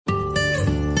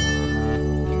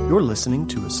You're listening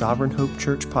to a Sovereign Hope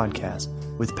Church podcast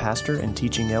with pastor and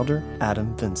teaching elder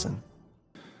Adam Vinson.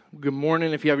 Good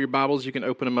morning. If you have your Bibles, you can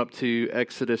open them up to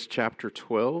Exodus chapter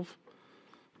 12.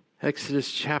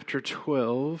 Exodus chapter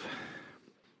 12.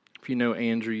 If you know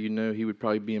Andrew, you know he would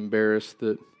probably be embarrassed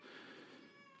that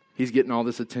he's getting all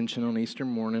this attention on Easter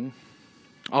morning.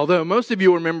 Although most of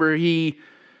you remember we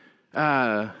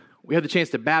had the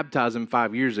chance to baptize him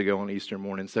 5 years ago on Easter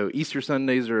morning. So Easter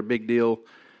Sundays are a big deal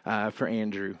for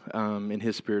Andrew in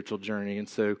his spiritual journey. And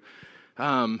so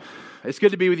it's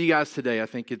good to be with you guys today. I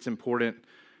think it's important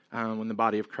when the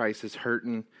body of Christ is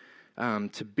hurting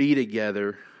to be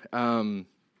together. One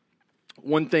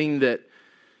thing that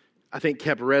I think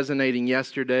kept resonating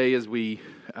yesterday as we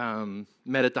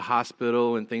met at the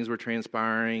hospital and things were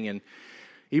transpiring, and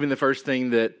even the first thing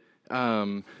that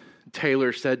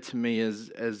Taylor said to me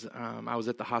as I was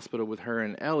at the hospital with her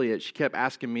and Elliot, she kept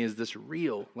asking me, is this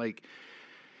real? Like,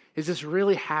 is this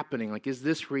really happening? Like, is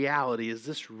this reality? Is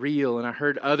this real? And I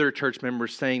heard other church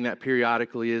members saying that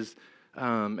periodically as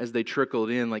they trickled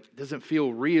in, like, it doesn't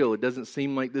feel real. It doesn't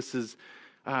seem like this is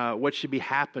what should be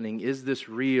happening. Is this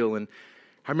real? And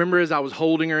I remember as I was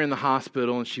holding her in the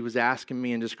hospital and she was asking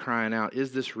me and just crying out,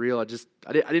 is this real? I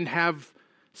didn't have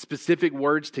specific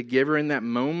words to give her in that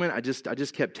moment. I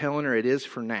just kept telling her it is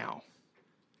for now,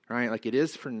 right? Like, it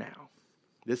is for now.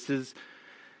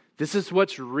 This is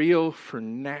what's real for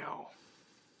now.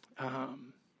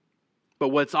 But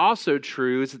what's also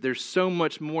true is that there's so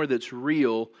much more that's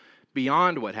real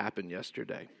beyond what happened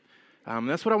yesterday.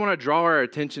 That's what I want to draw our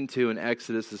attention to in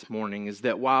Exodus this morning, is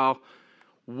that while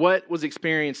what was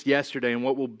experienced yesterday and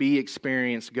what will be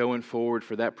experienced going forward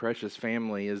for that precious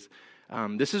family is,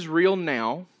 this is real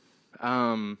now,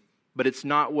 but it's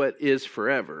not what is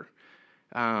forever.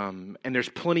 And there's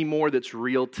plenty more that's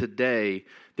real today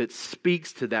that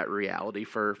speaks to that reality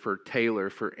for Taylor,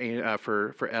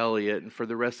 for Elliot, and for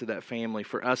the rest of that family,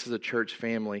 for us as a church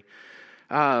family.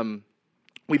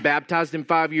 We baptized him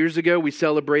 5 years ago. We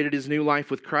celebrated his new life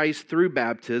with Christ through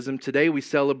baptism. Today we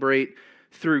celebrate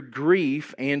through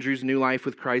grief Andrew's new life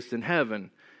with Christ in heaven.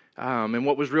 And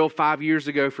what was real 5 years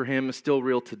ago for him is still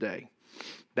real today.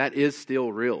 That is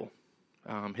still real.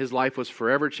 His life was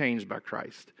forever changed by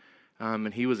Christ.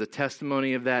 And he was a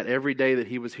testimony of that every day that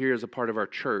he was here as a part of our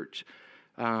church.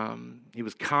 He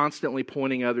was constantly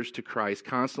pointing others to Christ,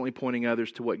 constantly pointing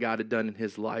others to what God had done in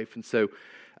his life. And so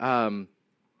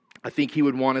I think he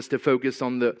would want us to focus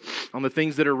on the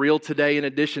things that are real today in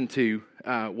addition to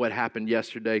what happened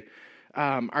yesterday.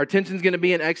 Our attention is going to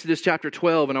be in Exodus chapter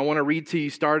 12, and I want to read to you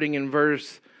starting in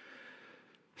verse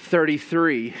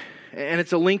 33. And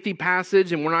it's a lengthy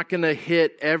passage, and we're not going to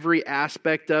hit every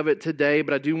aspect of it today,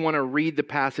 but I do want to read the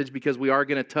passage because we are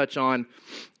going to touch on,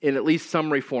 in at least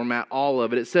summary format, all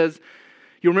of it. It says,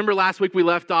 you remember last week we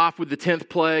left off with the 10th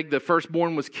plague. The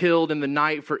firstborn was killed in the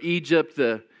night for Egypt.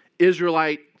 The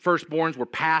Israelite firstborns were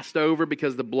passed over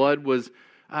because the blood was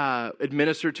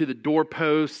administered to the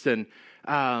doorposts, and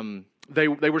they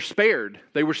were spared.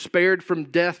 They were spared from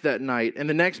death that night. And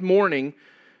the next morning,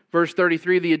 verse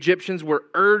 33, the Egyptians were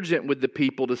urgent with the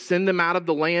people to send them out of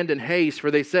the land in haste, for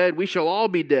they said, we shall all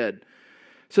be dead.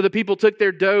 So the people took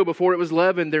their dough before it was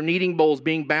leavened, their kneading bowls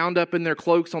being bound up in their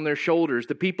cloaks on their shoulders.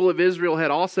 The people of Israel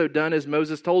had also done as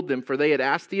Moses told them, for they had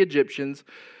asked the Egyptians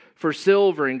for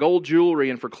silver and gold jewelry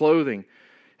and for clothing.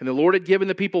 And the Lord had given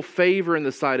the people favor in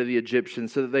the sight of the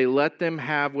Egyptians, so that they let them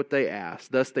have what they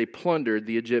asked. Thus they plundered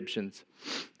the Egyptians.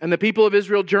 And the people of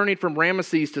Israel journeyed from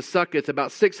Ramesses to Succoth,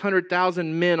 about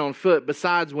 600,000 men on foot,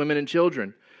 besides women and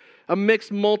children. A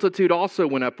mixed multitude also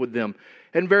went up with them,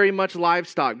 and very much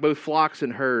livestock, both flocks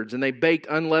and herds. And they baked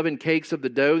unleavened cakes of the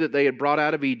dough that they had brought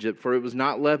out of Egypt, for it was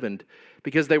not leavened,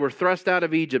 because they were thrust out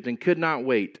of Egypt and could not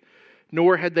wait,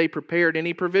 nor had they prepared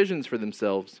any provisions for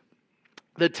themselves.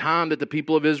 The time that the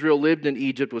people of Israel lived in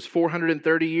Egypt was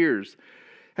 430 years.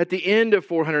 At the end of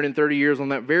 430 years, on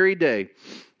that very day,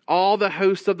 all the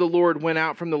hosts of the Lord went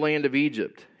out from the land of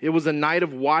Egypt. It was a night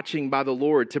of watching by the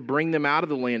Lord to bring them out of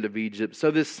the land of Egypt.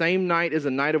 So this same night is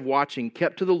a night of watching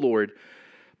kept to the Lord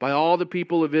by all the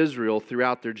people of Israel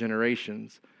throughout their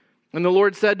generations. And the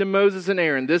Lord said to Moses and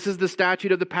Aaron, this is the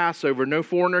statute of the Passover. No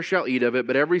foreigner shall eat of it,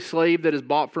 but every slave that is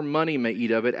bought for money may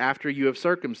eat of it after you have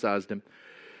circumcised him.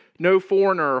 No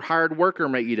foreigner or hired worker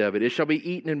may eat of it. It shall be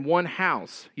eaten in one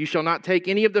house. You shall not take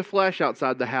any of the flesh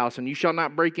outside the house, and you shall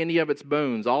not break any of its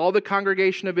bones. All the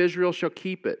congregation of Israel shall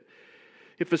keep it.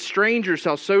 If a stranger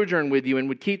shall sojourn with you and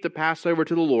would keep the Passover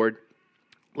to the Lord,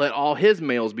 let all his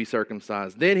males be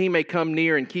circumcised. Then he may come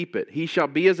near and keep it. He shall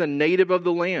be as a native of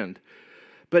the land.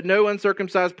 But no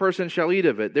uncircumcised person shall eat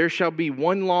of it. There shall be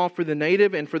one law for the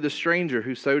native and for the stranger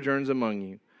who sojourns among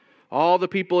you. All the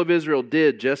people of Israel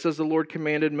did just as the Lord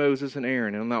commanded Moses and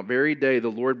Aaron. And on that very day, the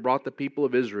Lord brought the people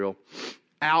of Israel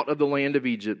out of the land of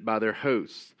Egypt by their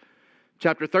hosts.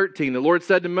 Chapter 13, the Lord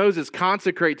said to Moses,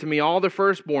 consecrate to me all the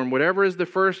firstborn. Whatever is the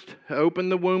first to open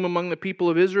the womb among the people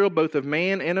of Israel, both of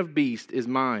man and of beast, is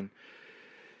mine.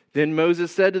 Then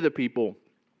Moses said to the people,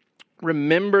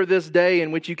 remember this day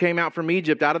in which you came out from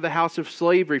Egypt, out of the house of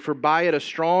slavery, for by it a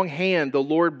strong hand the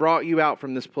Lord brought you out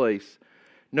from this place.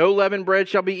 No leavened bread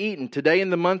shall be eaten. Today in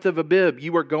the month of Abib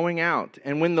you are going out.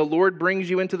 And when the Lord brings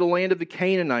you into the land of the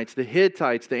Canaanites, the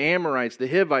Hittites, the Amorites, the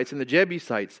Hivites, and the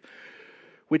Jebusites,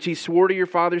 which he swore to your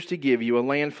fathers to give you, a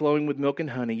land flowing with milk and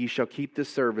honey, you shall keep this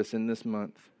service in this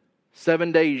month.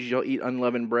 7 days you shall eat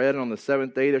unleavened bread, and on the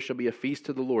seventh day there shall be a feast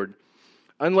to the Lord.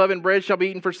 Unleavened bread shall be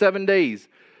eaten for 7 days.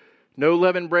 No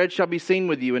leavened bread shall be seen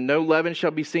with you, and no leaven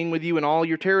shall be seen with you in all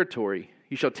your territory.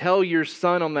 You shall tell your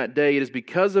son on that day, it is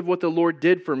because of what the Lord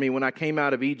did for me when I came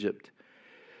out of Egypt.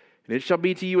 And it shall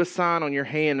be to you a sign on your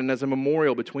hand and as a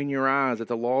memorial between your eyes, that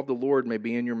the law of the Lord may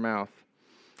be in your mouth.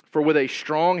 For with a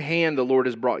strong hand the Lord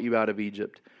has brought you out of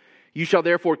Egypt. You shall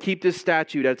therefore keep this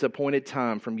statute at its appointed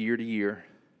time from year to year.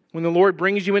 When the Lord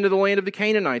brings you into the land of the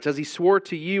Canaanites, as he swore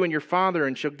to you and your father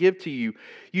and shall give to you,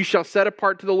 you shall set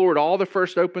apart to the Lord all that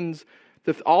first opens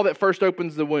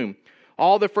the womb.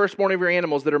 All the firstborn of your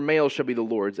animals that are males shall be the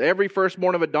Lord's. Every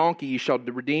firstborn of a donkey you shall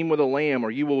redeem with a lamb,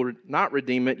 or you will not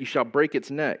redeem it, you shall break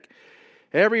its neck.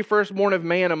 Every firstborn of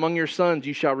man among your sons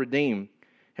you shall redeem.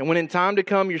 And when in time to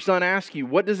come your son asks you,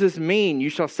 what does this mean? You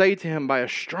shall say to him, by a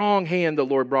strong hand the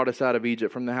Lord brought us out of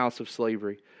Egypt from the house of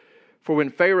slavery. For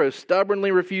when Pharaoh stubbornly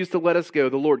refused to let us go,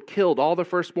 the Lord killed all the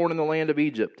firstborn in the land of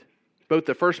Egypt, both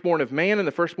the firstborn of man and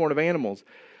the firstborn of animals.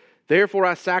 Therefore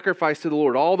I sacrifice to the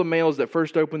Lord all the males that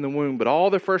first open the womb, but all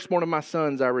the firstborn of my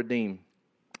sons I redeem.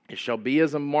 It shall be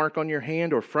as a mark on your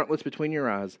hand or frontlets between your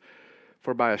eyes,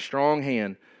 for by a strong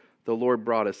hand the Lord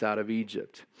brought us out of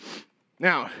Egypt.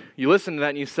 Now, you listen to that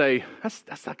and you say,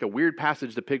 that's like a weird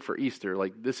passage to pick for Easter.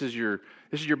 Like, this is your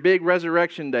big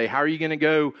resurrection day. How are you going to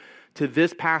go to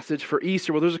this passage for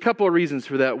Easter? Well, there's a couple of reasons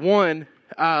for that. One,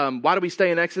 why do we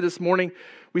stay in Exodus morning?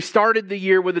 We started the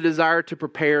year with a desire to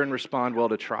prepare and respond well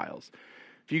to trials.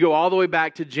 If you go all the way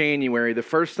back to January, the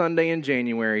first Sunday in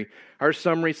January, our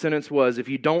summary sentence was, if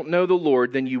you don't know the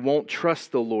Lord, then you won't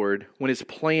trust the Lord when his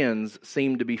plans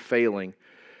seem to be failing.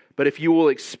 But if you will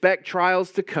expect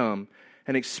trials to come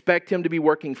and expect him to be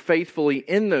working faithfully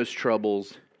in those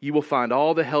troubles, you will find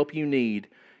all the help you need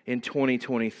in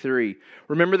 2023.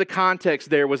 Remember, the context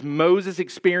there was Moses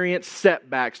experienced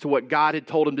setbacks to what God had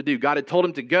told him to do. God had told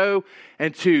him to go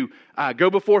and to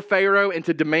go before Pharaoh and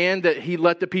to demand that he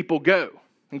let the people go.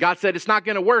 And God said, it's not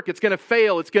going to work. It's going to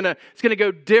fail. It's going to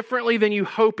go differently than you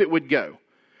hope it would go.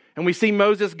 And we see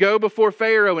Moses go before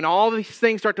Pharaoh, and all these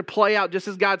things start to play out just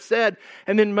as God said.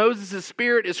 And then Moses'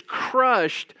 spirit is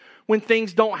crushed when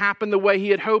things don't happen the way he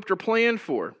had hoped or planned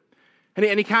for.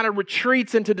 And he kind of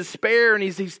retreats into despair, and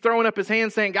he's throwing up his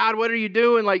hands saying, God, what are you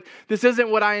doing? Like, this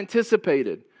isn't what I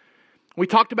anticipated. We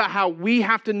talked about how we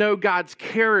have to know God's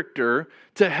character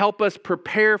to help us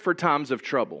prepare for times of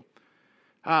trouble.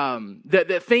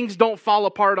 That things don't fall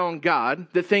apart on God,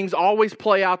 that things always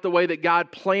play out the way that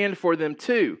God planned for them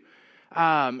to.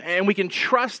 And we can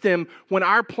trust him when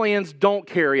our plans don't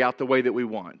carry out the way that we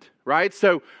want, right?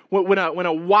 So when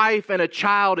a wife and a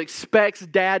child expects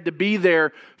dad to be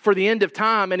there for the end of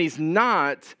time and he's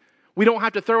not, we don't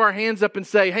have to throw our hands up and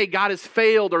say, hey, God has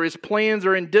failed or his plans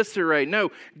are in disarray.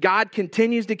 No, God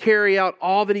continues to carry out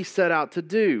all that he set out to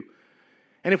do.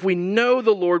 And if we know the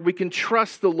Lord, we can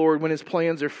trust the Lord when his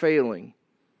plans are failing.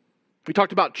 We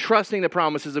talked about trusting the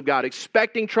promises of God,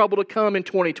 expecting trouble to come in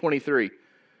 2023.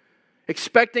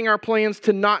 Expecting our plans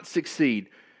to not succeed,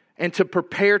 and to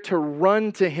prepare to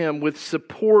run to him with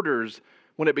supporters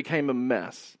when it became a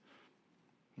mess.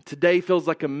 Today feels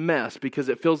like a mess because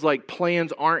it feels like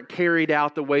plans aren't carried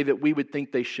out the way that we would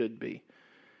think they should be.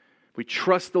 We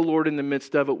trust the Lord in the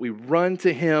midst of it. We run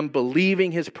to him,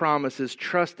 believing his promises,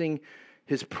 trusting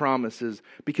his promises,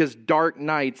 because dark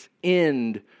nights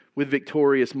end with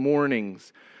victorious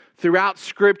mornings. Throughout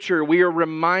Scripture, we are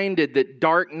reminded that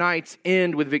dark nights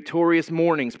end with victorious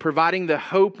mornings, providing the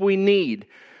hope we need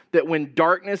that when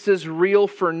darkness is real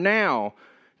for now,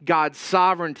 God's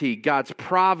sovereignty, God's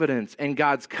providence, and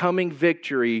God's coming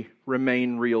victory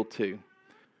remain real too.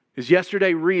 Is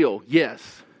yesterday real?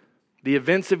 Yes. The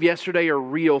events of yesterday are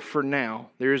real for now.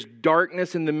 There is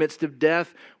darkness in the midst of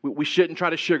death. We shouldn't try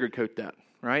to sugarcoat that,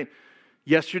 right?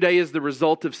 Yesterday is the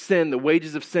result of sin. The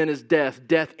wages of sin is death.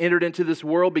 Death entered into this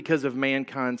world because of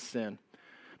mankind's sin.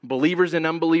 Believers and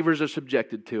unbelievers are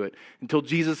subjected to it. Until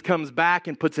Jesus comes back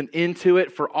and puts an end to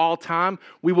it for all time,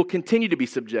 we will continue to be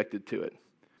subjected to it.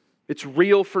 It's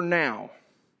real for now.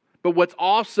 But what's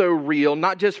also real,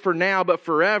 not just for now, but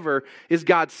forever, is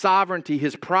God's sovereignty,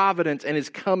 His providence, and His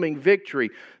coming victory.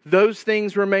 Those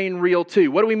things remain real too.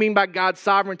 What do we mean by God's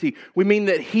sovereignty? We mean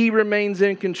that He remains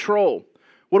in control.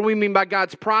 What do we mean by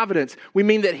God's providence? We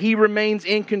mean that He remains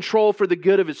in control for the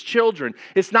good of His children.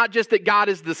 It's not just that God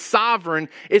is the sovereign,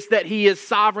 it's that He is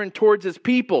sovereign towards His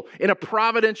people in a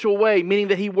providential way, meaning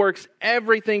that He works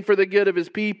everything for the good of His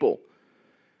people.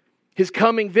 His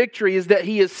coming victory is that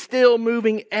He is still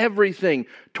moving everything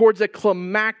towards a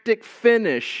climactic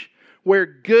finish where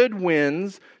good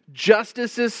wins,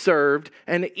 justice is served,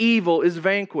 and evil is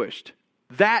vanquished.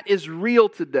 That is real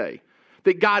today.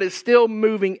 That God is still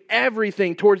moving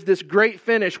everything towards this great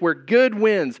finish where good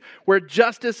wins, where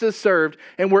justice is served,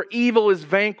 and where evil is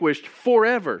vanquished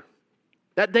forever.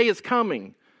 That day is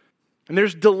coming. And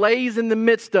there's delays in the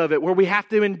midst of it where we have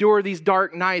to endure these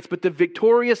dark nights, but the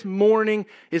victorious morning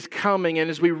is coming. And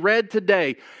as we read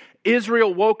today,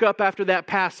 Israel woke up after that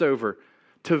Passover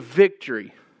to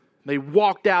victory. They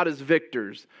walked out as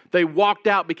victors. They walked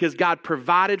out because God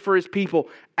provided for His people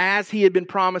as He had been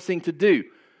promising to do.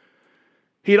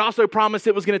 He had also promised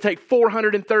it was going to take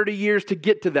 430 years to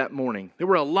get to that morning. There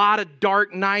were a lot of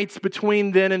dark nights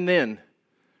between then and then.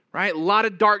 Right? A lot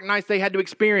of dark nights they had to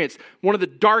experience. One of the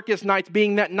darkest nights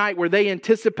being that night where they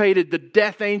anticipated the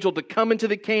death angel to come into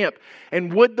the camp.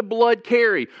 And would the blood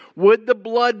carry? Would the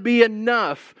blood be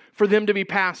enough for them to be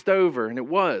passed over? And it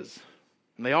was.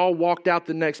 And they all walked out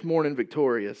the next morning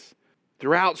victorious.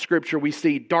 Throughout Scripture, we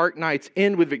see dark nights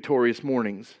end with victorious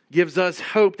mornings. Gives us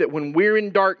hope that when we're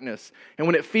in darkness and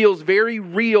when it feels very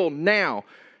real now,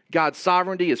 God's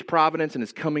sovereignty, His providence, and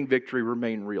His coming victory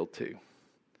remain real too.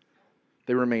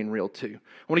 They remain real too.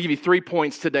 I want to give you 3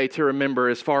 points today to remember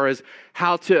as far as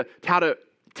how to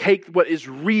take what is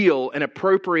real and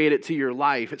appropriate it to your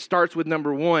life. It starts with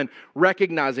number 1,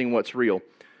 recognizing what's real.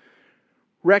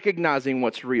 Recognizing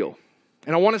what's real.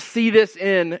 And I want to see this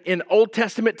in Old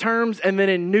Testament terms and then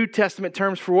in New Testament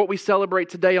terms for what we celebrate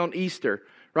today on Easter,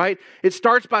 right? It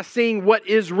starts by seeing what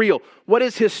is real. What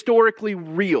is historically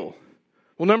real?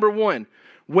 Well, number 1,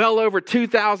 well over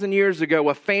 2,000 years ago,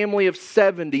 a family of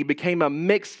 70 became a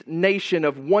mixed nation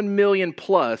of 1 million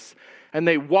plus, and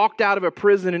they walked out of a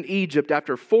prison in Egypt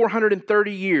after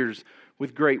 430 years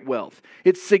with great wealth.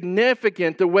 It's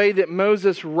significant the way that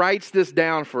Moses writes this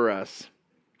down for us.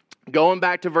 Going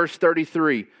back to verse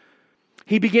 33,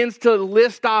 he begins to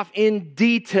list off in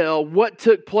detail what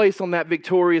took place on that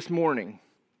victorious morning.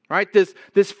 Right?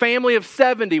 This family of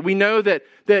 70, we know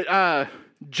that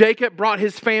Jacob brought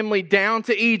his family down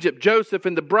to Egypt, Joseph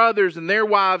and the brothers and their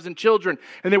wives and children,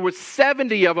 and there were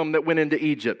 70 of them that went into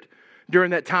Egypt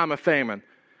during that time of famine.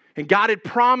 And God had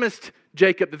promised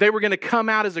Jacob that they were going to come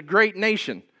out as a great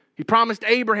nation. He promised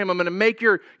Abraham, I'm going to make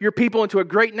your people into a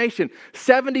great nation.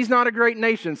 70 is not a great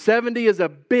nation. 70 is a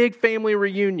big family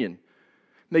reunion.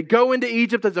 They go into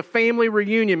Egypt as a family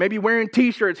reunion, maybe wearing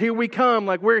t-shirts, here we come,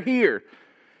 like we're here.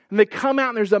 And they come out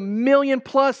and there's 1 million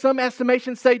plus, some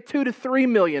estimations say 2 to 3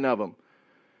 million of them.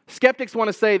 Skeptics want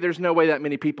to say there's no way that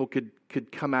many people could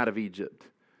come out of Egypt.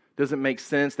 Doesn't make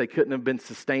sense. They couldn't have been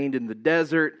sustained in the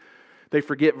desert. They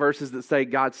forget verses that say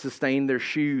God sustained their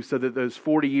shoes so that those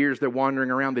 40 years they're wandering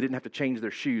around, they didn't have to change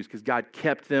their shoes because God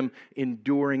kept them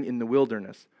enduring in the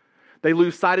wilderness. They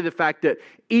lose sight of the fact that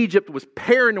Egypt was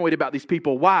paranoid about these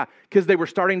people. Why? Because they were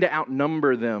starting to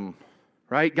outnumber them.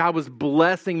 Right? God was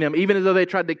blessing them, even as though they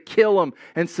tried to kill them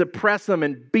and suppress them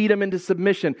and beat them into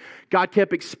submission. God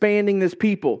kept expanding this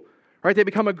people. Right? They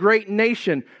become a great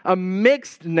nation, a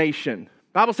mixed nation.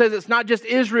 The Bible says it's not just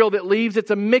Israel that leaves,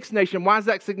 it's a mixed nation. Why is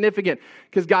that significant?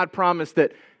 Because God promised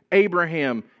that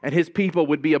Abraham and his people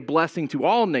would be a blessing to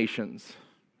all nations.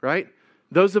 Right?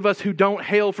 Those of us who don't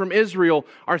hail from Israel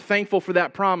are thankful for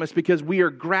that promise because we are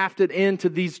grafted into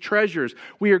these treasures.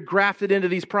 We are grafted into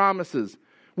these promises.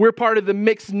 We're part of the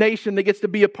mixed nation that gets to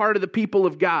be a part of the people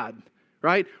of God,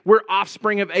 right? We're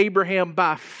offspring of Abraham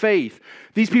by faith.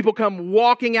 These people come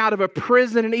walking out of a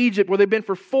prison in Egypt where they've been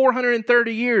for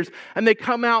 430 years and they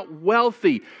come out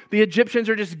wealthy. The Egyptians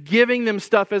are just giving them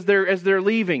stuff as they're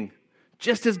leaving,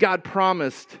 just as God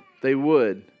promised they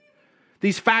would.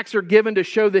 These facts are given to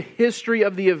show the history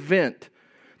of the event.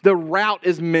 The route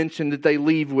is mentioned that they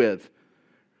leave with.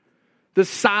 The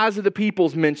size of the people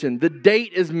is mentioned. The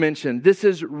date is mentioned. This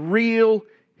is real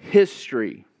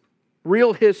history.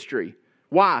 Real history.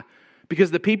 Why? Because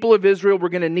the people of Israel were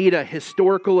going to need a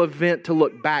historical event to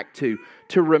look back to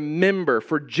remember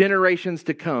for generations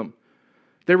to come.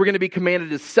 They were going to be commanded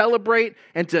to celebrate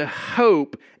and to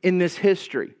hope in this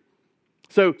history.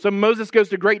 So Moses goes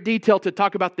to great detail to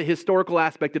talk about the historical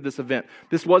aspect of this event.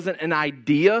 This wasn't an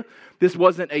idea. This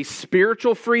wasn't a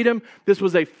spiritual freedom. This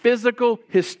was a physical,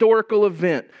 historical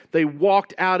event. They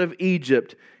walked out of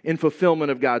Egypt in fulfillment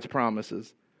of God's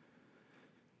promises.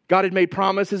 God had made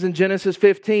promises in Genesis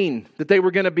 15 that they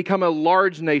were going to become a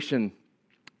large nation.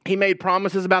 He made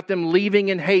promises about them leaving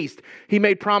in haste. He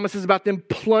made promises about them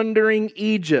plundering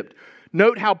Egypt.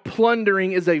 Note how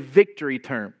plundering is a victory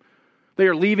term. They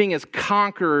are leaving as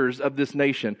conquerors of this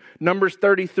nation. Numbers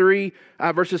 33,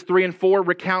 verses 3 and 4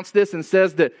 recounts this and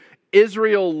says that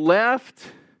Israel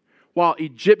left while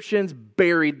Egyptians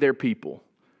buried their people.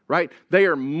 Right? They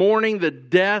are mourning the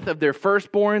death of their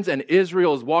firstborns, and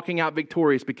Israel is walking out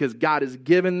victorious because God has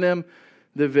given them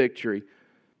the victory.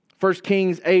 1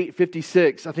 Kings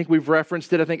 8:56, I think we've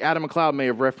referenced it. I think Adam McLeod may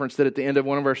have referenced it at the end of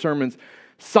one of our sermons.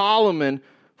 Solomon,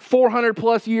 400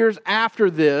 plus years after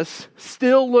this,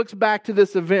 still looks back to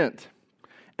this event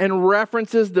and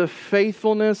references the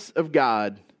faithfulness of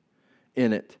God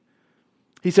in it.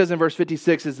 He says in verse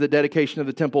 56 is the dedication of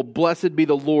the temple, "Blessed be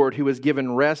the Lord who has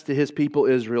given rest to his people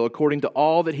Israel according to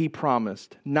all that he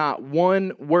promised. Not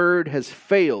one word has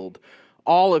failed.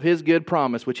 All of his good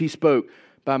promise, which he spoke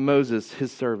by Moses,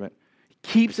 his servant." He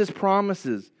keeps his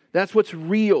promises. That's what's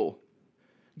real.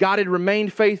 God had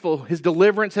remained faithful. His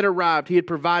deliverance had arrived. He had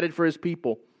provided for his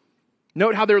people.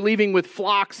 Note how they're leaving with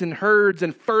flocks and herds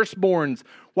and firstborns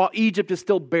while Egypt is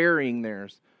still burying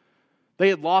theirs. They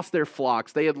had lost their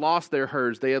flocks. They had lost their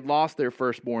herds. They had lost their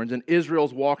firstborns, and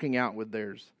Israel's walking out with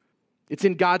theirs. It's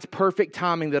in God's perfect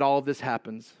timing that all of this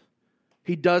happens.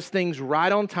 He does things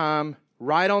right on time,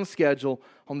 right on schedule,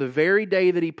 on the very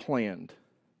day that he planned.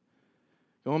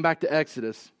 Going back to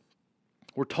Exodus,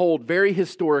 we're told very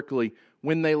historically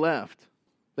when they left.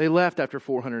 They left after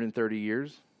 430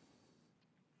 years.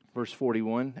 Verse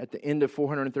 41, at the end of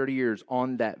 430 years,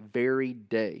 on that very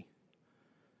day,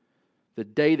 the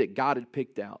day that God had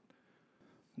picked out.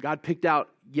 God picked out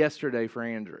yesterday for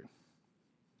Andrew.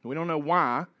 We don't know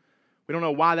why. We don't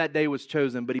know why that day was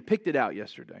chosen, but he picked it out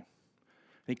yesterday. And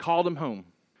he called him home.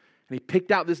 And he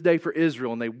picked out this day for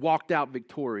Israel, and they walked out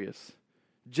victorious,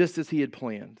 just as he had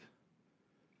planned.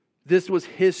 This was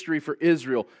history for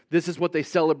Israel. This is what they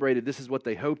celebrated. This is what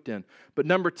they hoped in. But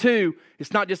number two,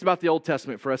 it's not just about the Old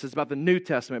Testament for us. It's about the New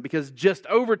Testament. Because just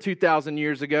over 2,000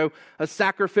 years ago, a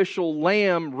sacrificial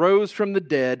lamb rose from the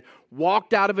dead,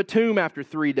 walked out of a tomb after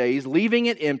 3 days, leaving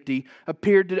it empty,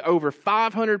 appeared to over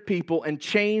 500 people, and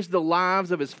changed the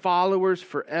lives of his followers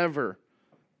forever.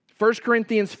 1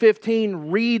 Corinthians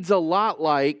 15 reads a lot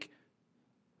like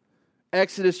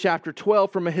Exodus chapter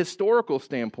 12 from a historical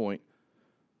standpoint.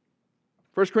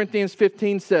 1 Corinthians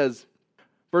 15 says,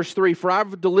 verse 3, "For I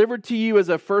have delivered to you as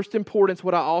of first importance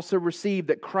what I also received,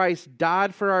 that Christ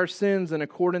died for our sins in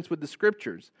accordance with the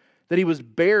Scriptures, that he was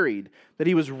buried, that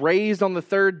he was raised on the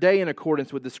third day in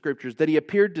accordance with the Scriptures, that he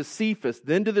appeared to Cephas,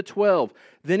 then to the 12,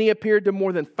 then he appeared to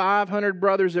more than 500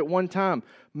 brothers at one time,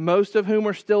 most of whom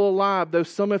are still alive, though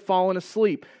some have fallen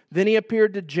asleep. Then he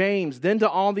appeared to James, then to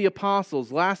all the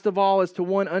apostles. Last of all, as to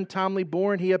one untimely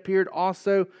born, he appeared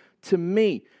also to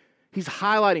me."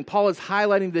 Paul is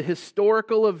highlighting the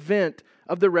historical event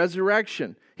of the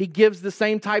resurrection. He gives the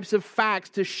same types of facts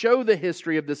to show the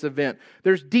history of this event.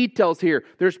 There's details here.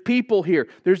 There's people here.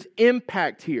 There's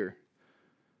impact here.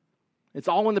 It's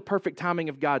all in the perfect timing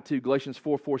of God too. Galatians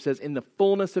 4:4 says, "In the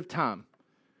fullness of time,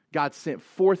 God sent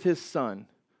forth his Son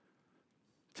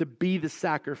to be the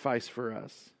sacrifice for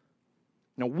us."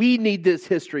 Now, we need this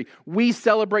history. We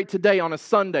celebrate today on a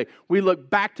Sunday. We look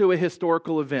back to a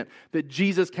historical event that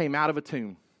Jesus came out of a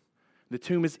tomb. The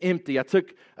tomb is empty. I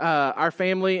took our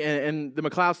family and the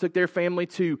McLeods took their family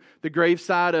to the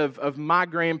graveside of my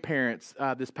grandparents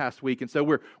this past week. And so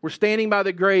we're standing by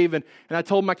the grave, and I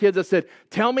told my kids, I said,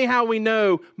 "Tell me how we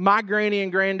know my granny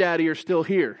and granddaddy are still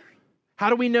here. How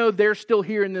do we know they're still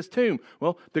here in this tomb?"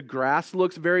 Well, the grass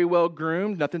looks very well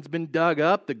groomed. Nothing's been dug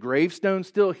up. The gravestone's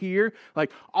still here.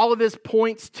 Like, all of this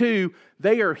points to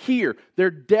they are here. Their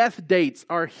death dates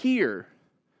are here.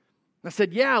 I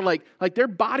said, yeah, like their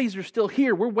bodies are still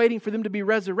here. We're waiting for them to be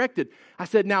resurrected. I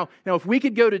said, now if we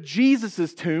could go to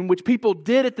Jesus' tomb, which people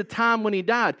did at the time when he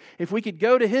died, if we could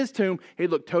go to his tomb,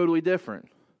 it'd look totally different.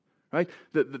 Right?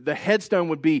 The headstone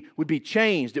would be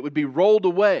changed. It would be rolled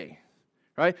away.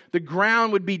 Right? The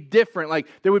ground would be different. Like,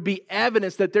 there would be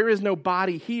evidence that there is no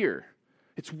body here.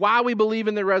 It's why we believe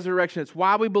in the resurrection. It's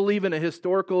why we believe in a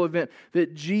historical event,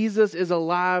 that Jesus is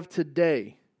alive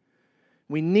today.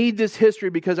 We need this history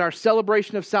because our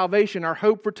celebration of salvation, our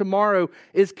hope for tomorrow,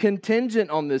 is contingent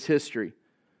on this history.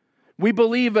 We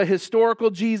believe a historical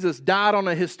Jesus died on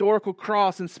a historical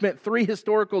cross and spent 3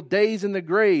 historical days in the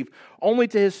grave, only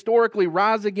to historically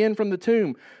rise again from the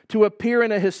tomb, to appear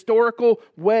in a historical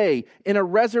way, in a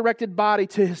resurrected body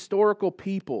to historical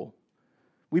people.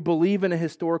 We believe in a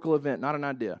historical event, not an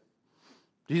idea.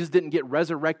 Jesus didn't get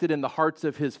resurrected in the hearts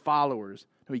of his followers.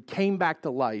 No, he came back to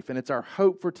life, and it's our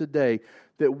hope for today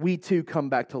that we too come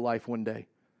back to life one day.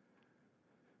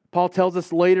 Paul tells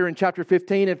us later in chapter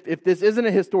 15, if this isn't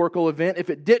a historical event, if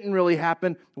it didn't really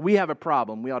happen, we have a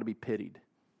problem. We ought to be pitied.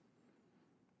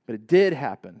 But it did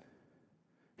happen.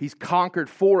 He's conquered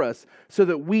for us so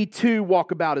that we too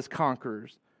walk about as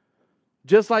conquerors.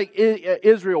 Just like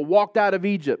Israel walked out of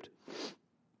Egypt.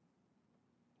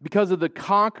 Because of the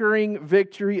conquering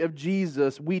victory of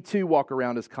Jesus, we too walk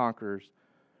around as conquerors.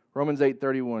 Romans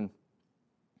 8:31.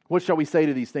 What shall we say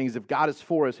to these things? If God is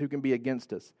for us, who can be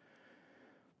against us?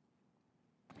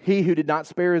 He who did not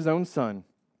spare his own son,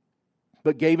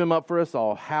 but gave him up for us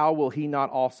all, how will he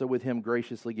not also with him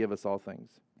graciously give us all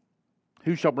things?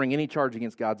 Who shall bring any charge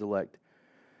against God's elect?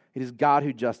 It is God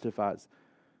who justifies.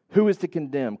 Who is to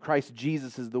condemn? Christ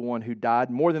Jesus is the one who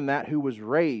died. More than that, who was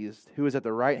raised, who is at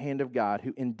the right hand of God,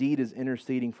 who indeed is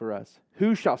interceding for us.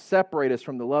 Who shall separate us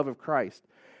from the love of Christ?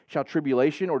 Shall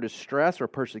tribulation or distress or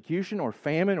persecution or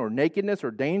famine or nakedness or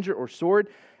danger or sword?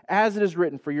 As it is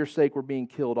written, for your sake we're being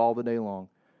killed all the day long.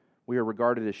 We are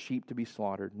regarded as sheep to be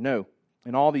slaughtered. No,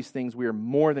 in all these things we are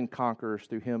more than conquerors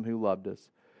through him who loved us.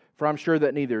 For I'm sure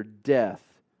that neither death,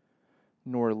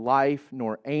 nor life,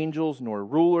 nor angels, nor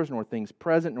rulers, nor things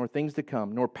present, nor things to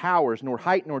come, nor powers, nor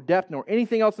height, nor depth, nor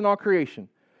anything else in all creation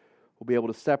will be able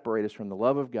to separate us from the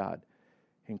love of God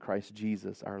in Christ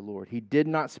Jesus our Lord. He did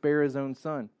not spare his own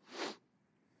son.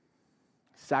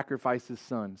 He sacrificed his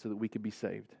son so that we could be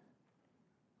saved.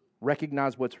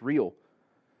 Recognize what's real.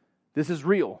 This is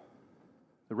real.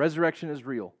 The resurrection is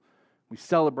real. We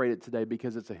celebrate it today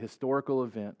because it's a historical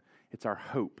event. It's our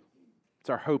hope. It's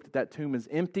our hope that that tomb is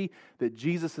empty, that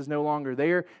Jesus is no longer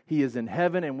there. He is in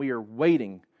heaven, and we are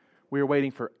waiting. We are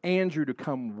waiting for Andrew to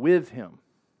come with him.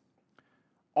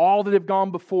 All that have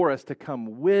gone before us to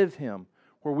come with him,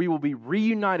 where we will be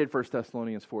reunited, 1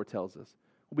 Thessalonians 4 tells us.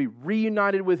 We'll be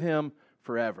reunited with him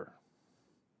forever.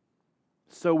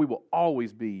 So we will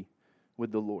always be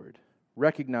with the Lord.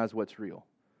 Recognize what's real.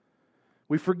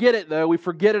 We forget it, though. We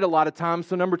forget it a lot of times.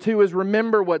 So number 2 is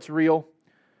remember what's real.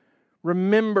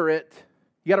 Remember it.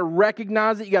 You got to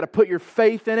recognize it. You got to put your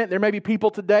faith in it. There may be people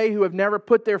today who have never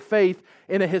put their faith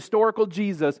in a historical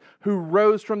Jesus who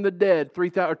rose from the dead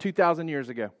 2,000 years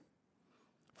ago.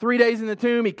 3 days in the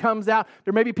tomb, he comes out.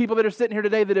 There may be people that are sitting here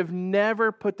today that have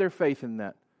never put their faith in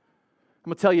that. I'm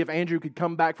going to tell you, if Andrew could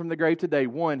come back from the grave today,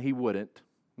 one, he wouldn't.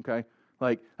 Okay?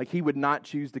 Like he would not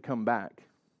choose to come back.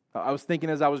 I was thinking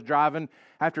as I was driving,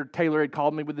 after Taylor had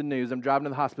called me with the news, I'm driving to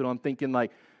the hospital, I'm thinking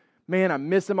like, man, I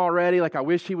miss him already. Like, I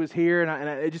wish he was here. And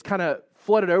it just kind of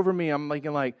flooded over me. I'm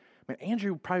thinking like, man,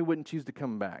 Andrew probably wouldn't choose to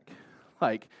come back.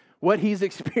 Like, what he's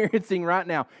experiencing right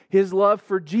now, his love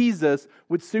for Jesus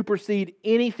would supersede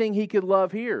anything he could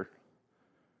love here.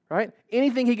 Right?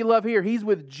 Anything he could love here, he's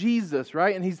with Jesus,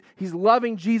 right? And he's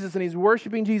loving Jesus and he's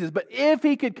worshiping Jesus. But if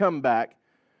he could come back,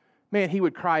 man, he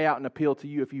would cry out and appeal to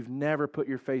you if you've never put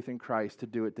your faith in Christ to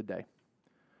do it today.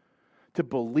 To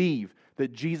believe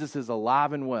that Jesus is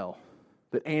alive and well,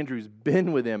 that Andrew's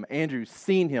been with him, Andrew's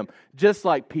seen him, just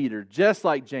like Peter, just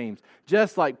like James,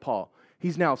 just like Paul.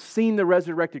 He's now seen the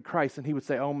resurrected Christ, and he would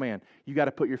say, oh man, you got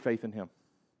to put your faith in him.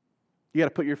 You got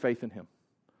to put your faith in him.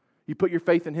 You put your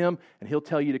faith in him, and he'll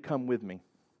tell you to come with me.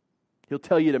 He'll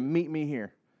tell you to meet me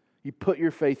here. You put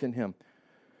your faith in him.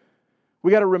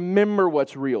 We got to remember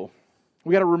what's real.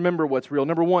 We got to remember what's real.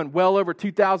 Number 1, well over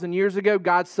 2,000 years ago,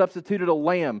 God substituted a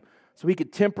lamb so he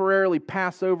could temporarily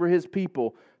pass over his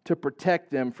people to protect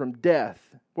them from death.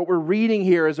 What we're reading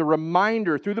here is a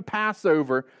reminder through the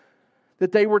Passover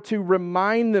that they were to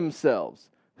remind themselves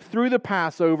through the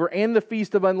Passover and the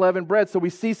Feast of Unleavened Bread. So we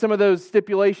see some of those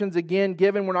stipulations again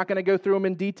given. We're not going to go through them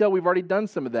in detail. We've already done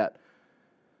some of that.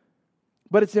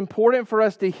 But it's important for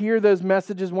us to hear those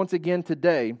messages once again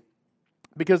today,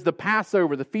 because the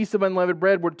Passover, the Feast of Unleavened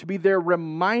Bread, were to be their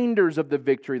reminders of the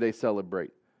victory they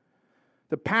celebrate.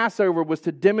 The Passover was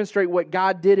to demonstrate what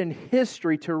God did in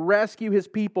history to rescue his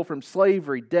people from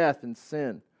slavery, death, and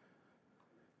sin.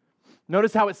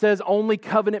 Notice how it says only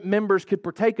covenant members could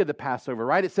partake of the Passover,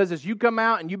 right? It says as you come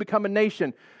out and you become a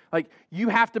nation, like you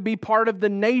have to be part of the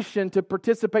nation to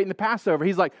participate in the Passover.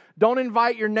 He's like, don't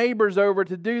invite your neighbors over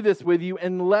to do this with you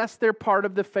unless they're part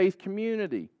of the faith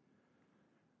community.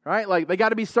 Right? Like they got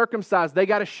to be circumcised. They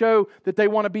got to show that they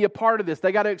want to be a part of this.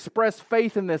 They got to express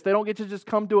faith in this. They don't get to just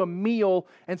come to a meal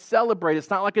and celebrate. It's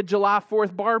not like a July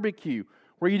 4th barbecue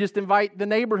where you just invite the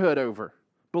neighborhood over,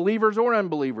 believers or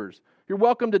unbelievers. You're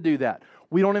welcome to do that.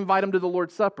 We don't invite them to the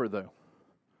Lord's Supper, though.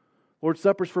 Lord's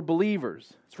Supper is for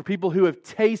believers. It's for people who have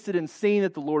tasted and seen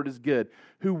that the Lord is good,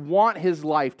 who want His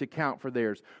life to count for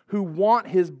theirs, who want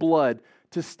His blood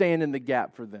to stand in the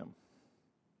gap for them.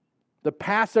 The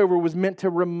Passover was meant to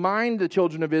remind the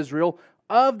children of Israel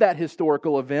of that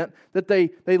historical event that they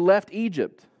left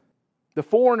Egypt. The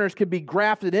foreigners could be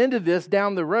grafted into this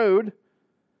down the road.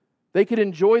 They could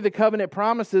enjoy the covenant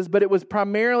promises, but it was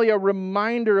primarily a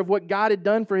reminder of what God had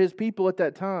done for His people at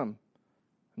that time.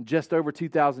 Just over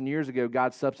 2,000 years ago,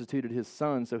 God substituted His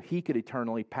Son so He could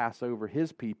eternally pass over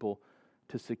His people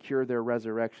to secure their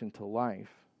resurrection to life.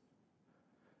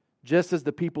 Just as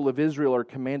the people of Israel are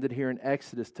commanded here in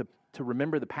Exodus to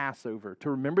remember the Passover, to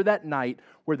remember that night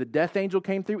where the death angel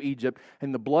came through Egypt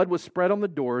and the blood was spread on the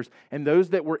doors, and those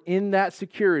that were in that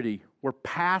security were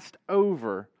passed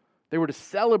over. They were to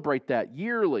celebrate that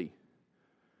yearly.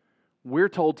 We're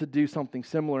told to do something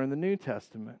similar in the New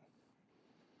Testament.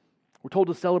 We're told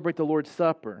to celebrate the Lord's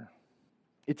Supper.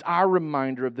 It's our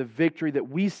reminder of the victory that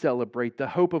we celebrate, the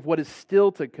hope of what is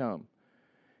still to come.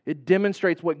 It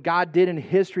demonstrates what God did in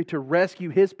history to rescue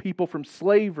His people from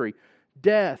slavery,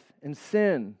 death, and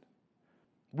sin.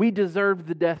 We deserved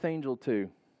the death angel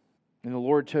too. And the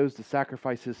Lord chose to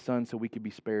sacrifice His Son so we could be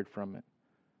spared from it.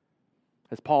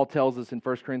 As Paul tells us in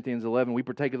 1 Corinthians 11, we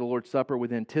partake of the Lord's Supper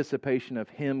with anticipation of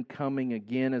Him coming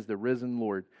again as the risen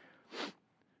Lord.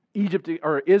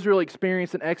 Israel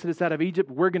experienced an exodus out of Egypt.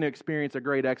 We're going to experience a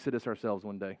great exodus ourselves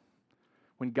one day.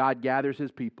 When God gathers His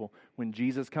people, when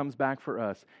Jesus comes back for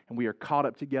us, and we are caught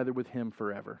up together with Him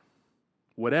forever.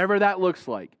 Whatever that looks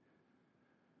like,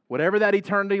 whatever that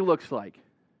eternity looks like.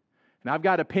 And I've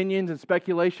got opinions and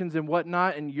speculations and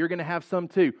whatnot, and you're going to have some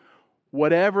too.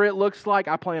 Whatever it looks like,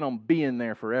 I plan on being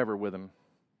there forever with Him.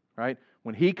 Right?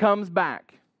 When He comes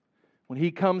back, we're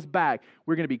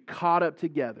going to be caught up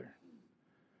together.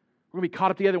 We're going to be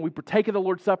caught up together, and we partake of the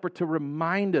Lord's Supper to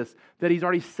remind us that He's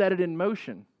already set it in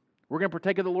motion. We're going to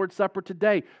partake of the Lord's Supper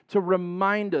today to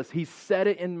remind us He set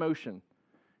it in motion.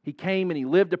 He came and He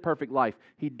lived a perfect life.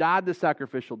 He died the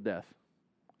sacrificial death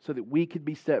so that we could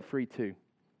be set free too.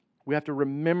 We have to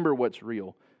remember what's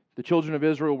real. The children of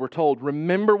Israel were told,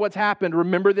 remember what's happened.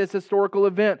 Remember this historical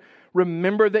event.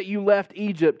 Remember that you left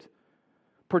Egypt.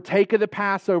 Partake of the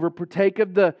Passover. Partake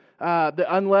of the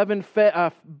unleavened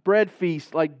bread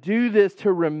feast. Like, do this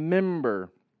to remember.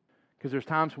 Because there's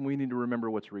times when we need to remember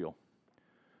what's real.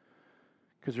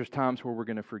 Because there's times where we're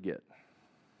going to forget.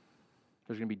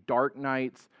 There's going to be dark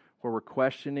nights where we're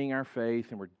questioning our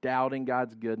faith and we're doubting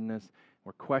God's goodness.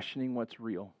 We're questioning what's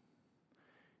real.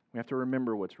 We have to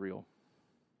remember what's real.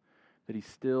 That He's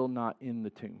still not in the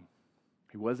tomb.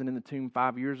 He wasn't in the tomb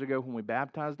 5 years ago when we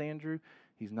baptized Andrew.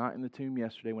 He's not in the tomb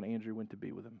yesterday when Andrew went to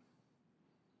be with Him.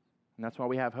 And that's why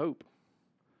we have hope.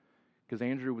 Because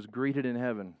Andrew was greeted in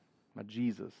heaven by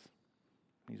Jesus.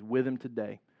 He's with Him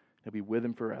today. He'll be with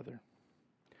Him forever.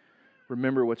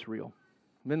 Remember what's real.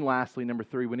 And then lastly, number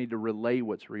 3, we need to relay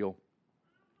what's real.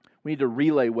 We need to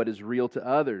relay what is real to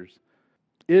others.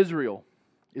 Israel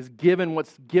is given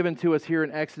what's given to us here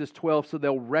in Exodus 12 so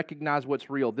they'll recognize what's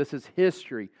real. This is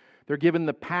history. They're given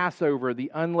the Passover,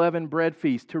 the unleavened bread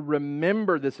feast, to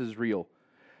remember this is real.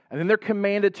 And then they're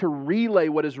commanded to relay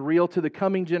what is real to the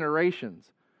coming generations.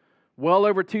 Well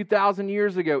over 2,000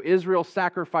 years ago, Israel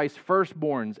sacrificed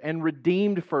firstborns and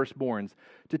redeemed firstborns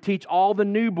to teach all the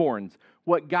newborns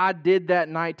what God did that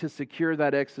night to secure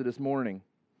that Exodus morning.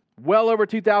 Well over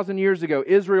 2,000 years ago,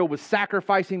 Israel was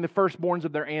sacrificing the firstborns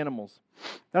of their animals.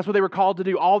 That's what they were called to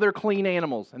do, all their clean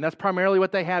animals. And that's primarily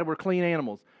what they had, were clean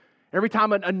animals. Every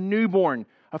time a newborn,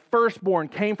 a firstborn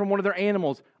came from one of their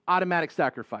animals, automatic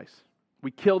sacrifice. We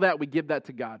kill that, we give that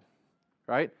to God.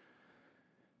 Right?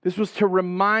 This was to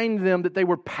remind them that they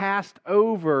were passed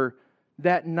over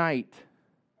that night,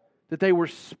 that they were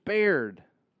spared.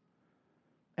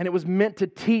 And it was meant to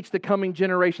teach the coming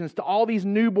generations, to all these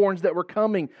newborns that were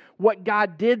coming, what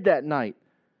God did that night.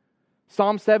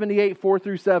 Psalm 78,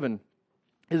 4-7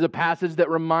 is a passage that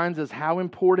reminds us how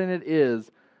important it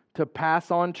is to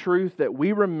pass on truth that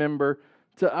we remember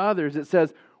to others. It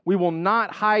says, we will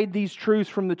not hide these truths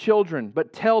from the children,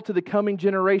 but tell to the coming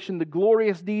generation the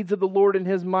glorious deeds of the Lord and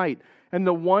His might, and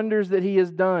the wonders that He has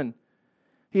done.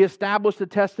 He established a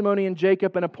testimony in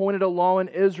Jacob and appointed a law in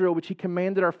Israel, which He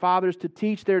commanded our fathers to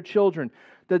teach their children,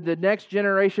 that the next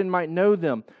generation might know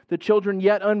them, the children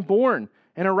yet unborn,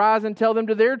 and arise and tell them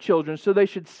to their children, so they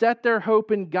should set their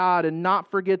hope in God and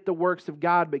not forget the works of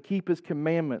God, but keep His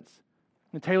commandments.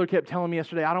 And Taylor kept telling me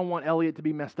yesterday, I don't want Elliot to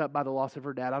be messed up by the loss of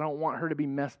her dad. I don't want her to be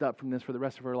messed up from this for the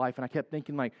rest of her life. And I kept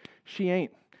thinking, like, she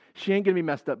ain't going to be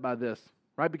messed up by this,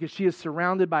 right? Because she is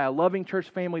surrounded by a loving church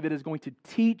family that is going to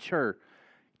teach her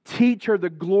the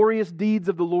glorious deeds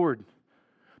of the Lord.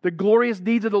 The glorious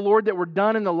deeds of the Lord that were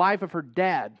done in the life of her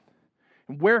dad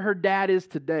and where her dad is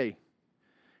today.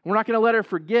 We're not going to let her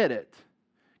forget it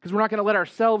because we're not going to let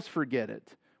ourselves forget it.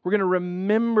 We're going to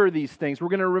remember these things. We're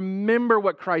going to remember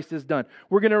what Christ has done.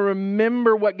 We're going to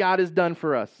remember what God has done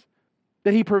for us.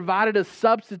 That He provided a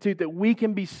substitute that we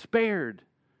can be spared.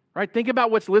 Right? Think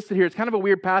about what's listed here. It's kind of a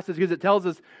weird passage because it tells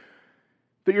us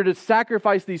that you're to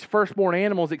sacrifice these firstborn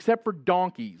animals except for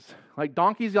donkeys. Like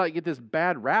donkeys get this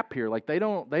bad rap here. Like they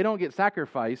don't get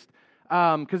sacrificed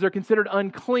because they're considered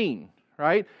unclean.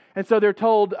 Right? And so they're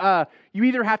told you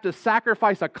either have to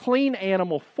sacrifice a clean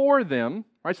animal for them.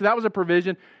 Right, so that was a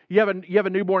provision. You have a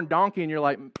newborn donkey, and you're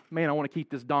like, man, I want to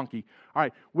keep this donkey. All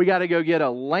right, we got to go get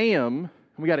a lamb,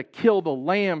 and we got to kill the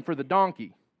lamb for the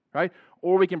donkey, right?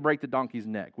 Or we can break the donkey's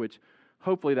neck, which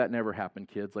hopefully that never happened,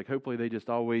 kids. Like hopefully they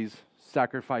just always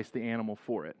sacrifice the animal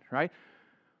for it, right?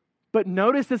 But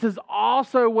notice this is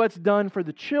also what's done for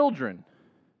the children.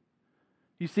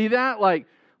 You see that? Like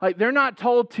they're not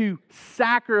told to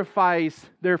sacrifice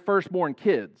their firstborn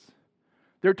kids.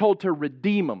 They're told to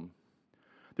redeem them.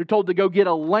 They're told to go get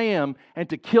a lamb and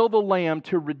to kill the lamb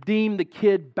to redeem the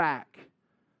kid back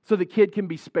so the kid can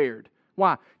be spared.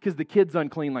 Why? Because the kid's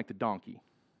unclean like the donkey.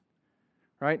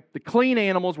 Right? The clean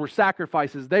animals were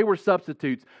sacrifices. They were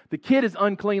substitutes. The kid is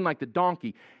unclean like the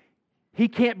donkey. He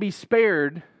can't be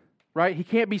spared, right? He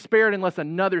can't be spared unless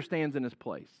another stands in his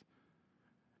place.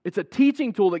 It's a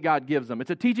teaching tool that God gives them.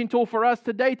 It's a teaching tool for us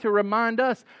today to remind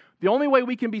us the only way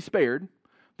we can be spared,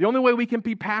 the only way we can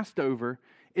be passed over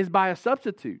is by a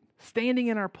substitute standing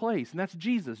in our place, and that's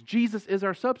Jesus. Jesus is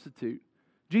our substitute.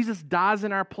 Jesus dies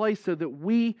in our place so that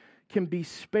we can be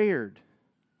spared.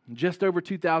 Just over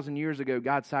 2,000 years ago,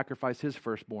 God sacrificed His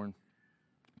firstborn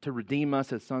to redeem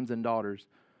us as sons and daughters.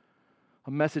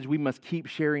 A message we must keep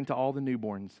sharing to all the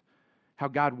newborns. How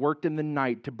God worked in the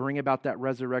night to bring about that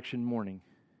resurrection morning.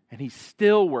 And He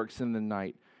still works in the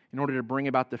night in order to bring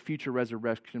about the future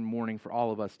resurrection morning for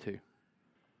all of us too.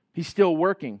 He's still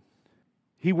working.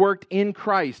 He worked in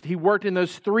Christ. He worked in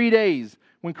those 3 days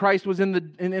when Christ was in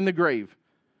the grave.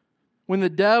 When the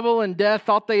devil and death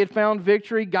thought they had found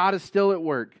victory, God is still at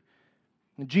work.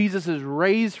 And Jesus is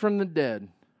raised from the dead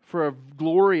for a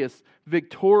glorious,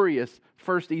 victorious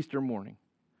first Easter morning.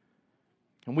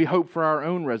 And we hope for our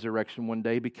own resurrection one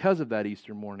day because of that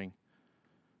Easter morning.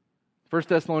 1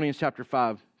 Thessalonians chapter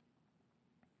 5,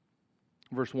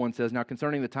 verse 1 says, "Now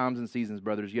concerning the times and seasons,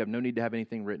 brothers, you have no need to have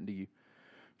anything written to you.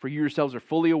 For you yourselves are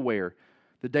fully aware,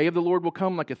 the day of the Lord will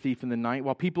come like a thief in the night.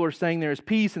 While people are saying there is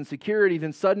peace and security,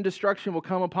 then sudden destruction will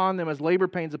come upon them as labor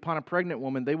pains upon a pregnant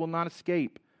woman. They will not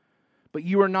escape. But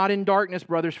you are not in darkness,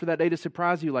 brothers, for that day to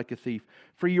surprise you like a thief.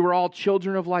 For you are all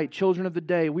children of light, children of the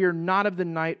day. We are not of the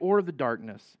night or of the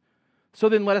darkness. So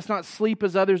then let us not sleep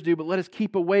as others do, but let us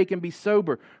keep awake and be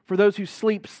sober. For those who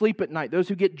sleep, sleep at night. Those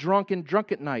who get drunk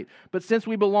at night. But since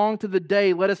we belong to the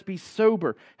day, let us be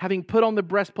sober, having put on the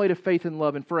breastplate of faith and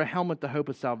love, and for a helmet the hope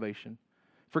of salvation.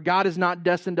 For God has not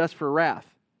destined us for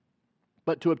wrath,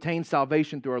 but to obtain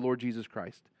salvation through our Lord Jesus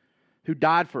Christ, who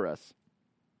died for us,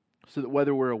 so that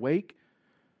whether we're awake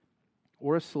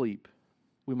or asleep,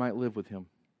 we might live with Him.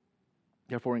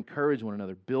 Therefore encourage one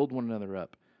another, build one another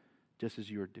up, just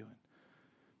as you are doing."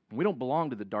 We don't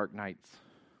belong to the dark nights.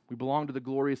 We belong to the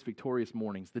glorious, victorious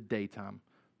mornings, the daytime.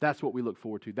 That's what we look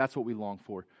forward to. That's what we long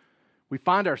for. We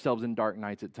find ourselves in dark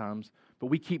nights at times, but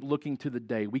we keep looking to the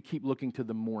day. We keep looking to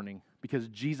the morning because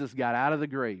Jesus got out of the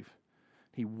grave.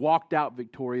 He walked out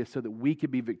victorious so that we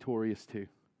could be victorious too.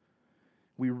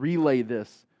 We relay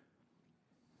this.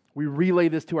 We relay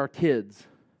this to our kids.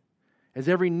 As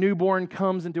every newborn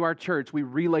comes into our church, we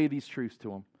relay these truths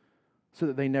to them so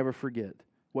that they never forget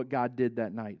what God did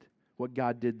that night, what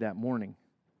God did that morning.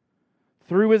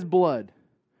 Through His blood,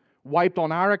 wiped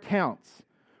on our accounts,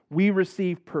 we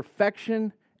receive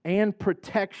perfection and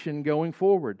protection going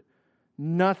forward.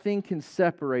 Nothing can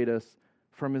separate us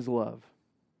from His love.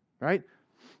 Right?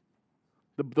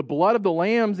 The blood of the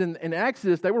lambs in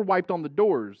Exodus, they were wiped on the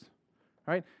doors.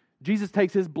 Right? Jesus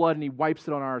takes His blood and He wipes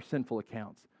it on our sinful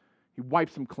accounts. He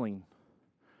wipes them clean.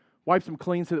 Wipes them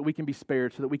clean so that we can be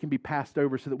spared, so that we can be passed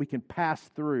over, so that we can pass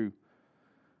through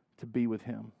to be with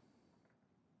Him.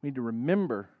 We need to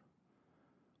remember.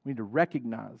 We need to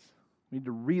recognize. We need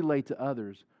to relay to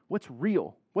others what's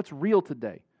real. What's real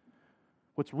today?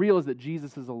 What's real is that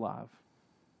Jesus is alive.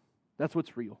 That's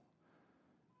what's real.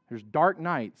 There's dark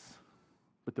nights,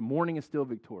 but the morning is still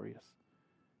victorious.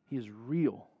 He is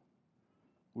real.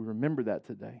 We remember that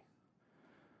today.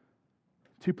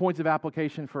 2 points of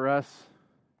application for us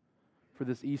for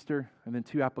this Easter, and then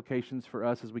 2 applications for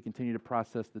us as we continue to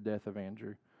process the death of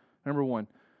Andrew. Number 1,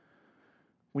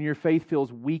 when your faith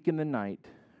feels weak in the night,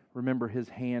 remember His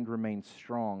hand remains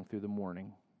strong through the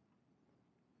morning.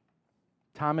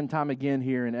 Time and time again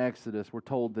here in Exodus, we're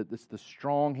told that it's the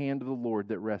strong hand of the Lord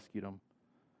that rescued them.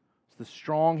 It's the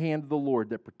strong hand of the Lord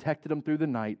that protected them through the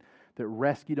night, that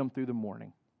rescued them through the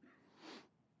morning.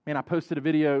 Man, I posted a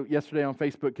video yesterday on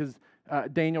Facebook because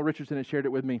Daniel Richardson had shared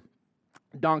it with me.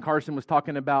 Don Carson was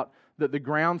talking about the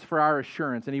grounds for our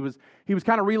assurance, and he was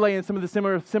kind of relaying some of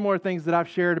the similar things that I've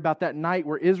shared about that night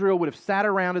where Israel would have sat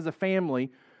around as a family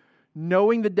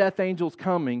knowing the death angel's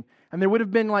coming, and there would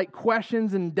have been like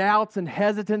questions and doubts and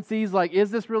hesitancies like, is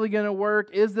this really going to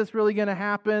work? Is this really going to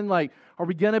happen? Like, are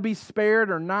we going to be spared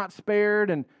or not spared?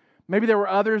 And maybe there were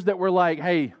others that were like,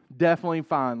 hey, definitely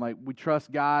fine. Like, we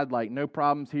trust God. Like, no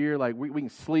problems here. Like, we can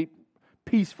sleep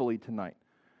peacefully tonight.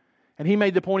 And he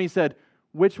made the point, he said,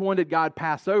 which one did God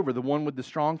pass over? The one with the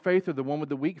strong faith or the one with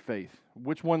the weak faith?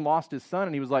 Which one lost his son?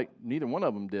 And he was like, neither one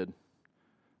of them did.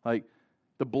 Like,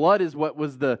 the blood is what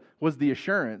was the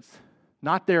assurance,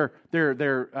 not their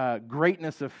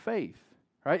greatness of faith.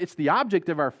 Right? It's the object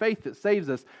of our faith that saves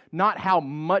us, not how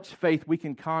much faith we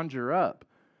can conjure up.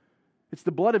 It's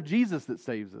the blood of Jesus that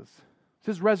saves us. It's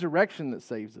His resurrection that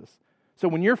saves us. So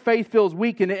when your faith feels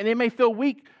weak, and it may feel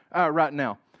weak right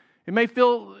now, it may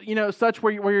feel such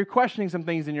where you're questioning some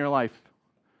things in your life,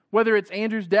 whether it's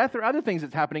Andrew's death or other things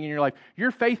that's happening in your life. Your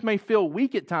faith may feel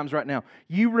weak at times right now.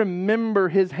 You remember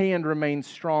His hand remains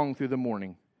strong through the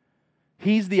morning.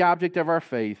 He's the object of our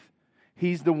faith.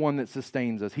 He's the one that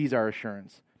sustains us. He's our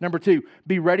assurance. Number 2,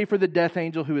 be ready for the death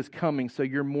angel who is coming so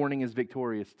your morning is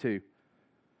victorious too.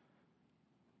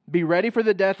 Be ready for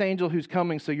the death angel who's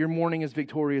coming so your morning is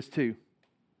victorious too.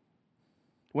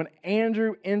 When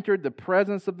Andrew entered the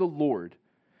presence of the Lord,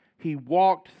 he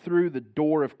walked through the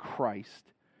door of Christ,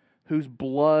 whose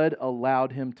blood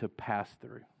allowed him to pass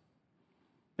through.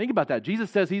 Think about that. Jesus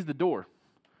says He's the door.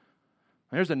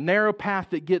 There's a narrow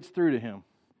path that gets through to Him.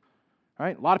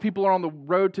 Right? A lot of people are on the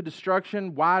road to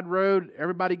destruction, wide road.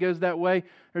 Everybody goes that way.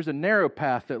 There's a narrow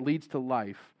path that leads to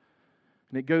life,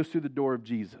 and it goes through the door of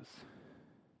Jesus.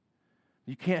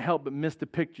 You can't help but miss the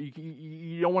picture.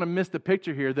 You don't want to miss the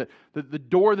picture here that the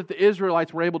door that the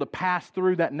Israelites were able to pass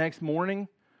through that next morning,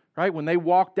 right? When they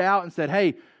walked out and said,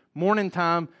 hey, morning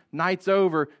time, night's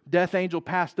over, death angel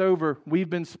passed over, we've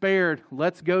been spared,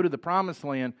 let's go to the promised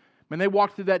land. When they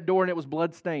walked through that door and it was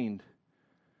blood-stained.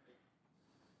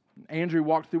 Andrew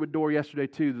walked through a door yesterday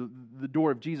too, the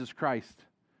door of Jesus Christ,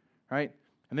 right?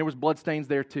 And there was bloodstains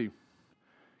there too.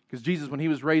 Because Jesus, when He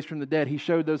was raised from the dead, He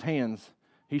showed those hands.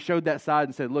 He showed that side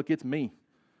and said, look, it's me.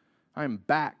 I am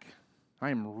back.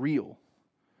 I am real.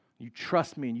 You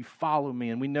trust me and you follow me.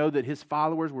 And we know that His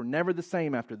followers were never the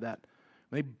same after that.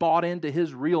 They bought into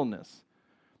His realness.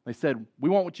 They said, we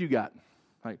want what you got.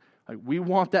 Like we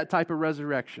want that type of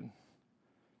resurrection.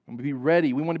 And be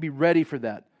ready. We want to be ready for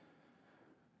that.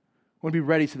 We want to be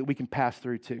ready so that we can pass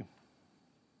through too.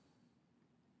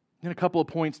 And a couple of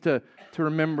points to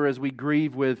remember as we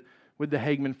grieve with the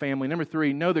Hagman family. Number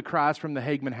 3, know the cries from the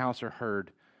Hagman house are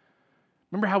heard.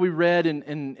 Remember how we read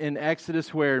in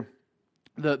Exodus where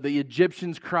the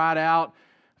Egyptians cried out,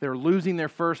 they're losing their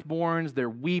firstborns, they're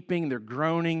weeping, they're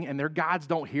groaning, and their gods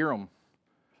don't hear them.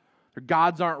 Their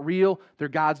gods aren't real, their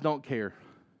gods don't care.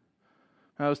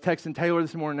 I was texting Taylor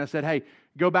this morning and I said, hey,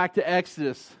 go back to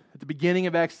Exodus, at the beginning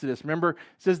of Exodus. Remember, it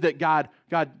says that God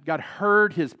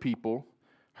heard His people,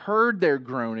 heard their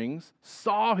groanings,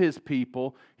 saw His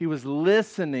people. He was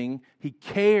listening. He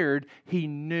cared. He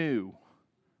knew.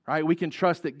 Right? We can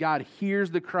trust that God hears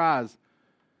the cries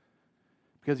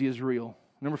because He is real.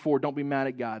 Number 4, don't be mad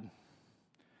at God.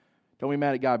 Don't be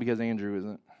mad at God because Andrew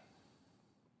isn't. I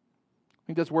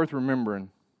think that's worth remembering.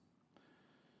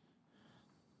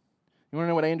 You want to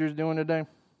know what Andrew's doing today?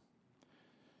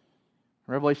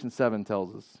 Revelation 7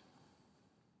 tells us.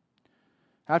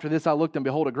 After this I looked, and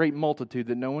behold, a great multitude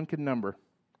that no one could number.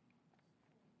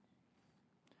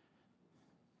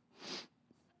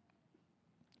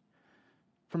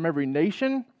 From every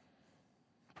nation,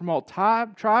 from all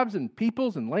tribes and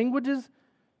peoples and languages,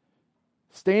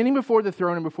 standing before the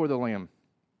throne and before the Lamb,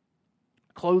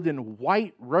 clothed in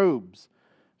white robes,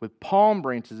 with palm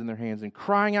branches in their hands, and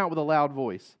crying out with a loud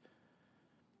voice,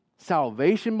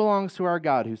 salvation belongs to our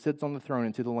God who sits on the throne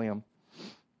and to the Lamb.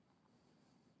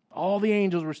 All the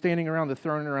angels were standing around the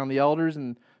throne and around the elders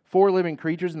and 4 living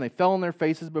creatures, and they fell on their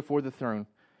faces before the throne.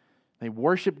 They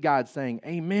worshiped God, saying,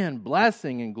 Amen,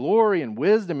 blessing and glory and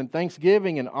wisdom and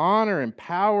thanksgiving and honor and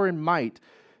power and might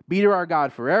be to our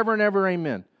God forever and ever,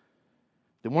 amen.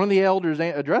 Then one of the elders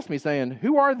addressed me, saying,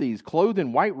 Who are these, clothed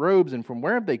in white robes, and from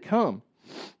where have they come?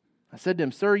 I said to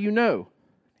him, Sir, you know.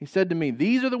 He said to me,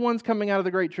 These are the ones coming out of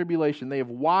the great tribulation. They have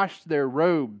washed their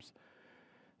robes.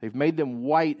 They've made them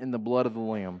white in the blood of the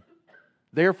Lamb.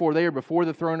 Therefore, they are before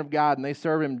the throne of God, and they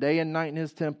serve Him day and night in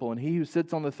His temple. And He who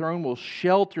sits on the throne will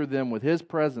shelter them with His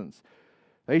presence.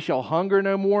 They shall hunger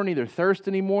no more, neither thirst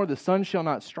any more. The sun shall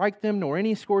not strike them, nor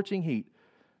any scorching heat.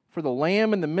 For the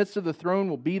Lamb in the midst of the throne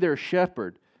will be their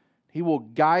shepherd. He will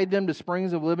guide them to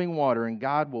springs of living water, and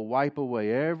God will wipe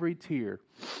away every tear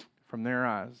from their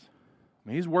eyes. I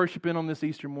mean, He's worshiping on this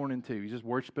Easter morning too. He's just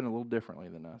worshiping a little differently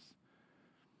than us.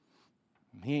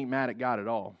 He ain't mad at God at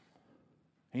all.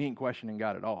 He ain't questioning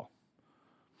God at all.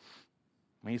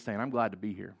 I mean, He's saying, I'm glad to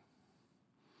be here.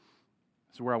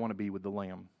 This is where I want to be with the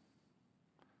Lamb.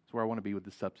 This is where I want to be with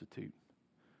the substitute.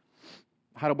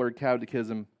 Heidelberg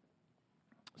Catechism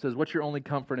says, what's your only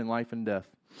comfort in life and death?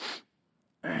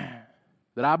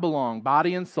 That I belong,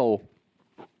 body and soul,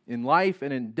 in life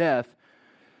and in death,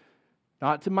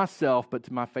 not to myself, but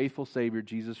to my faithful Savior,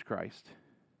 Jesus Christ,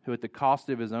 who at the cost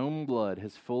of His own blood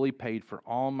has fully paid for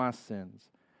all my sins,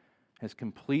 has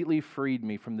completely freed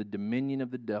me from the dominion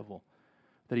of the devil,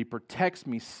 that He protects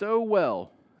me so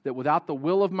well that without the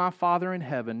will of my Father in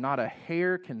heaven, not a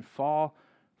hair can fall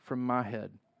from my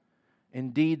head.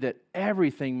 Indeed, that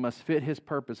everything must fit His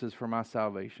purposes for my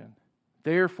salvation.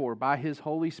 Therefore, by His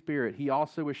Holy Spirit, He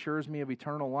also assures me of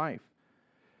eternal life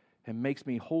and makes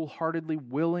me wholeheartedly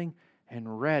willing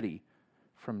and ready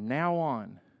from now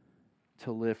on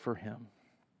to live for Him.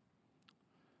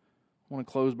 I want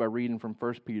to close by reading from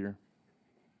 1 Peter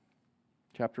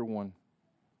chapter 1,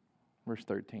 verse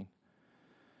 13.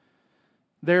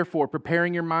 Therefore,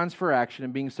 preparing your minds for action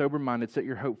and being sober-minded, set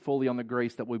your hope fully on the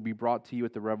grace that will be brought to you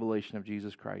at the revelation of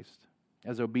Jesus Christ.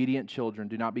 As obedient children,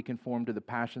 do not be conformed to the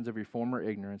passions of your former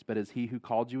ignorance, but as He who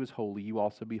called you is holy, you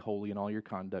also be holy in all your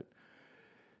conduct.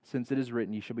 Since it is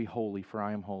written, you shall be holy, for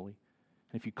I am holy.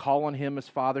 And if you call on Him as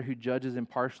Father who judges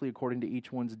impartially according to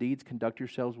each one's deeds, conduct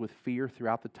yourselves with fear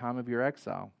throughout the time of your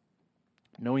exile,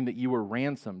 knowing that you were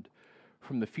ransomed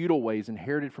from the futile ways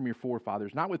inherited from your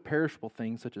forefathers, not with perishable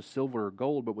things such as silver or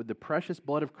gold, but with the precious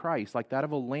blood of Christ, like that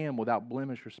of a lamb without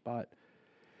blemish or spot.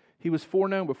 He was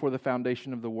foreknown before the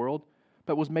foundation of the world,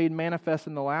 but was made manifest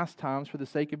in the last times for the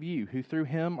sake of you, who through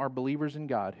Him are believers in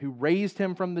God, who raised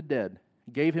Him from the dead,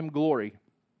 gave Him glory,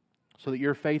 so that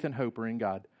your faith and hope are in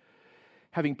God.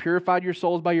 Having purified your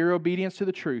souls by your obedience to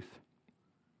the truth,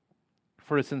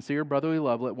 for a sincere brotherly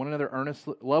love, love one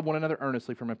another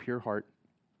earnestly from a pure heart,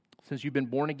 since you've been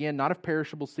born again, not of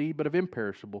perishable seed, but of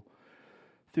imperishable,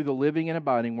 through the living and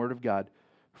abiding Word of God.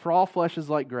 For all flesh is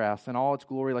like grass, and all its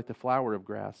glory like the flower of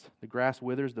grass. The grass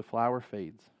withers, the flower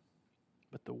fades.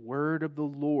 But the word of the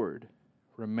Lord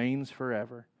remains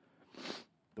forever.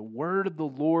 The word of the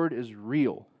Lord is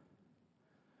real.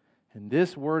 And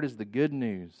this word is the good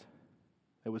news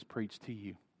that was preached to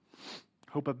you.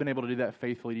 Hope I've been able to do that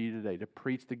faithfully to you today, to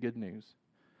preach the good news.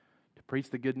 To preach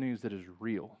the good news that is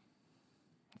real.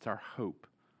 It's our hope.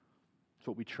 It's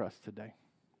what we trust today.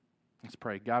 Let's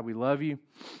pray. God, we love you.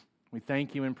 We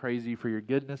thank you and praise you for your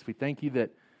goodness. We thank you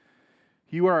that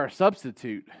you are our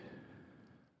substitute.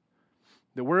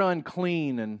 That we're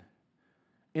unclean, and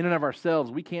in and of ourselves,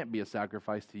 we can't be a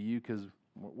sacrifice to you because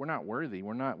we're not worthy.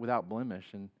 We're not without blemish.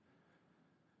 And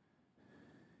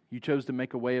you chose to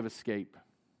make a way of escape.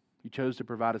 You chose to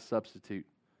provide a substitute.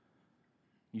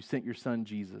 You sent your Son,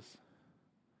 Jesus.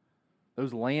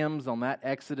 Those lambs on that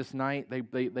Exodus night,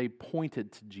 they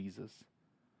pointed to Jesus.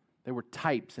 They were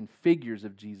types and figures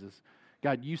of Jesus.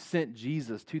 God, you sent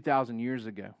Jesus 2,000 years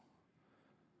ago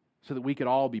so that we could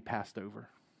all be passed over.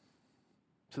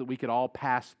 So that we could all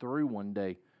pass through one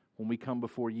day when we come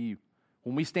before you.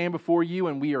 When we stand before you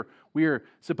and we are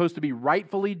supposed to be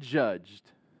rightfully judged,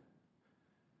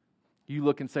 you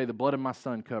look and say, the blood of my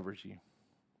Son covers you.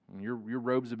 And your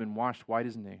robes have been washed white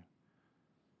as new.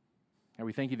 And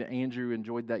we thank you that Andrew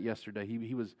enjoyed that yesterday.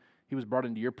 He was brought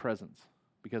into your presence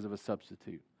because of a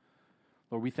substitute.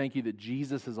 Lord, we thank you that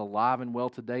Jesus is alive and well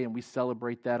today, and we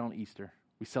celebrate that on Easter.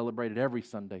 We celebrate it every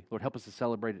Sunday. Lord, help us to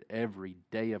celebrate it every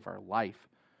day of our life.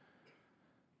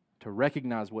 To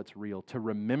recognize what's real, to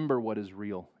remember what is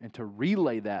real, and to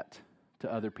relay that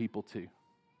to other people too.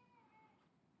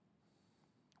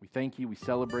 We thank you, we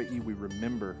celebrate you, we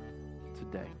remember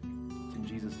today. It's in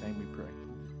Jesus' name we pray.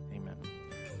 Amen.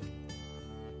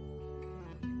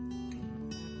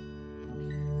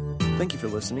 Thank you for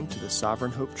listening to the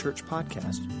Sovereign Hope Church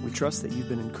podcast. We trust that you've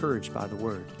been encouraged by the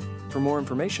word. For more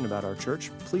information about our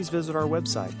church, please visit our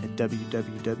website at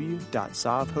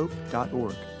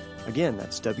www.sovhope.org. Again,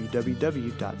 that's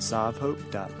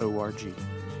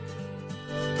www.sovhope.org.